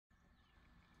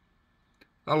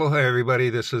Aloha everybody,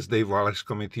 this is Dave Wallace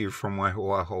coming to you from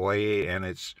Waihoa, Hawaii, and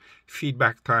it's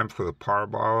feedback time for the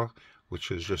Powerball, which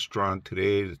was just drawn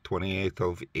today, the 28th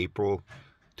of April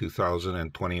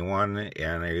 2021,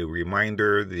 and a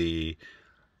reminder, the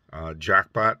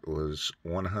jackpot was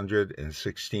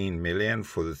 116 million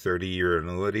for the 30-year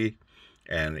annuity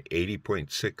and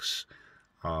 80.6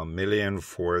 million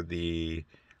for the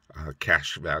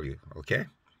cash value, okay?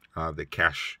 The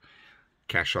cash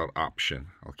out option,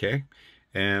 okay?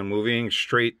 And moving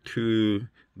straight to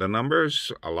the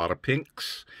numbers, a lot of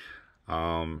pinks.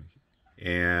 And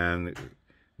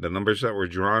the numbers that were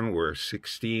drawn were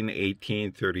 16,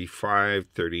 18, 35,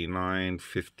 39,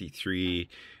 53,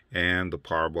 and the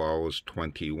Powerball was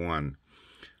 21.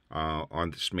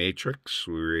 On this matrix,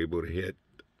 we were able to hit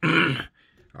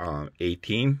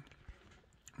 18.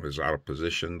 It was out of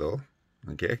position though,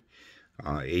 okay?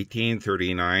 18,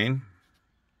 39,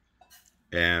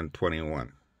 and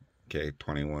 21. Okay,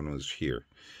 21 was here,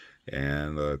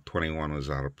 and 21 was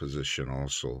out of position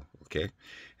also, okay?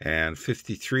 And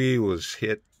 53 was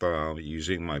hit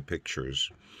using my pictures,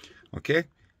 okay?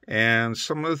 And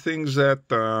some of the things that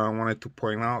I wanted to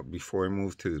point out before I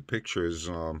move to the pictures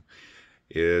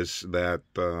is that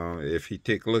if you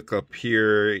take a look up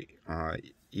here,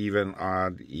 even,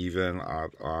 odd,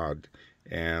 odd,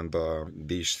 and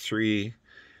these three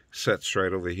sets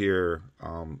right over here,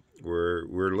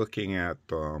 we're looking at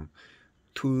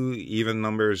 2 even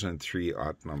numbers and 3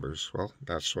 odd numbers. Well,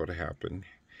 that's what happened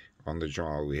on the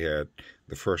draw. We had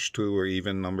the first 2 were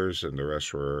even numbers and the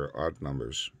rest were odd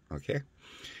numbers, okay?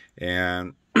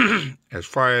 And as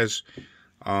far as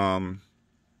how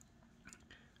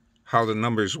the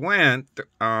numbers went,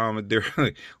 all of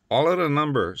the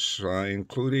numbers,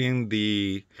 including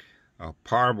the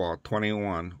Powerball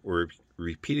 21, were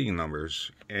repeating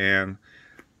numbers, and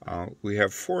we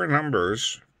have 4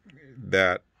 numbers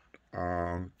that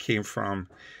came from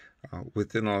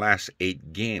within the last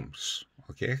 8 games,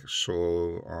 okay?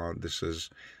 So this is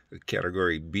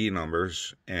category B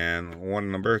numbers, and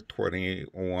one number,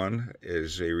 21,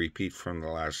 is a repeat from the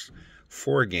last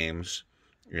 4 games,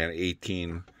 and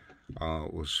 18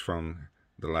 was from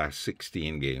the last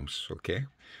 16 games, okay?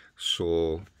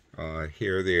 So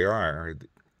here they are,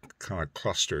 kind of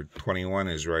clustered. 21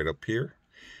 is right up here,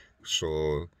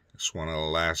 so it's one of the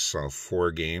last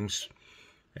 4 games.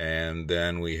 And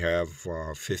then we have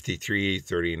 53,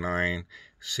 39,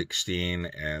 16,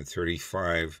 and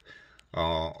 35,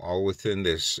 all within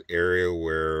this area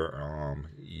where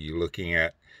you're looking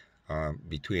at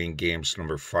between games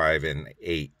number 5 and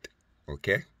 8,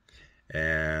 okay?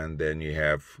 And then you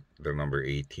have the number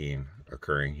 18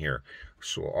 occurring here.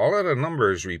 So all of the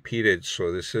numbers repeated.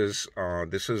 So this is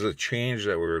a change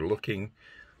that we're looking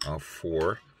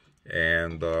for.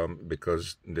 And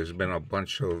because there's been a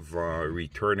bunch of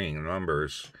returning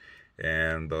numbers,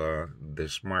 and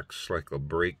this marks like a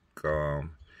break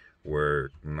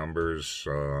where numbers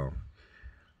are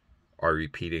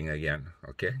repeating again,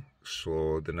 okay?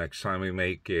 So the next time we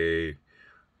make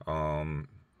our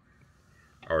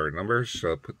numbers,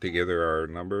 put together our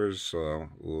numbers,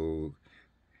 we'll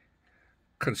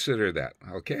consider that,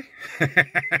 okay?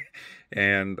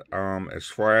 And as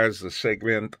far as the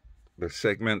segment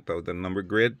of the number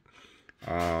grid,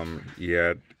 you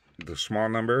had the small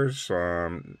numbers,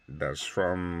 that's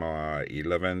from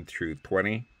 11 through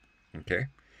 20, okay?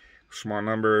 Small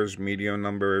numbers, medium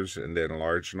numbers, and then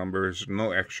large numbers.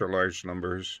 No extra large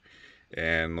numbers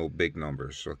and no big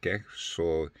numbers, okay?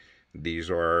 So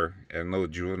these are, and no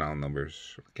juvenile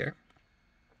numbers, okay?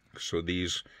 So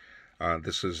these,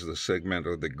 this is the segment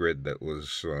of the grid that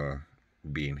was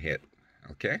being hit,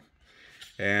 okay?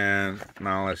 And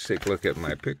now let's take a look at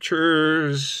my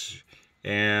pictures.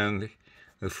 And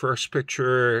the first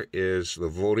picture is the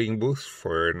voting booth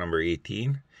for number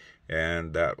 18,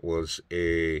 and that was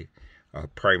a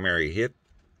primary hit.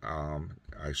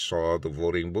 I saw the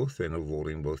voting booth, and the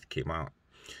voting booth came out.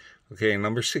 Okay,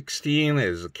 number 16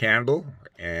 is a candle,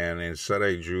 and instead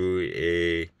I drew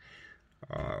a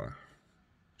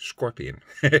scorpion.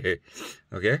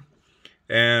 Okay.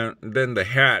 And then the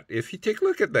hat, if you take a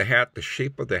look at the hat, the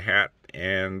shape of the hat,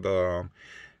 and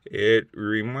it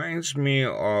reminds me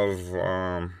of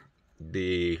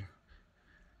the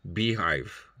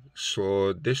beehive.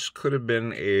 So this could have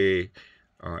been a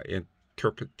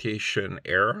interpretation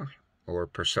error or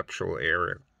perceptual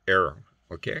error,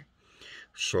 okay?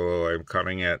 So I'm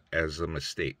counting it as a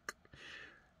mistake.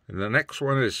 And the next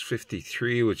one is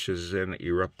 53, which is an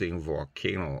erupting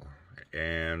volcano.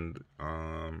 And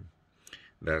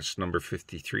that's number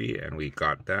 53, and we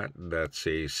got that. That's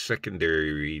a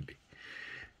secondary read.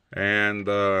 And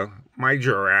my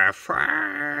giraffe,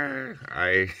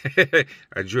 I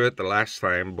I drew it the last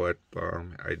time, but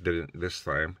I didn't this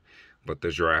time. But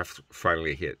the giraffe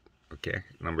finally hit. Okay,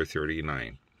 number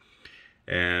 39.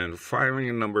 And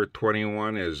finally, number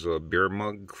 21 is a beer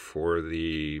mug for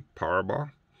the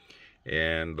Powerball.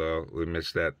 And we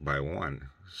missed that by one.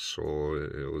 So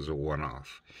it was a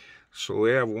one-off. So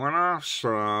we have one-offs.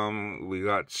 We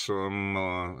got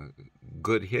some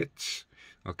good hits.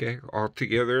 Okay, all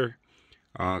together,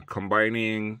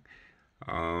 combining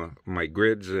my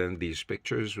grids and these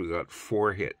pictures, we got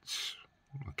 4 hits.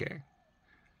 Okay,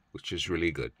 which is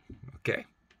really good. Okay.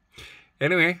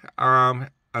 Anyway,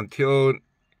 until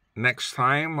next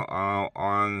time,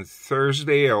 on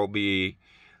Thursday, I'll be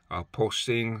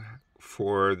posting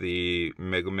for the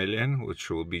Mega Million,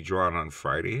 which will be drawn on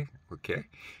Friday. Okay,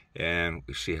 and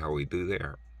we see how we do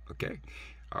there. Okay.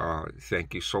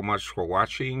 Thank you so much for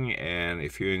watching, and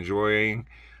if you're enjoying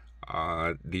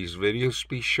these videos,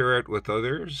 please share it with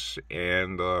others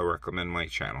and recommend my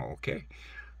channel. Okay.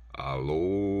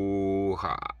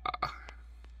 Aloha.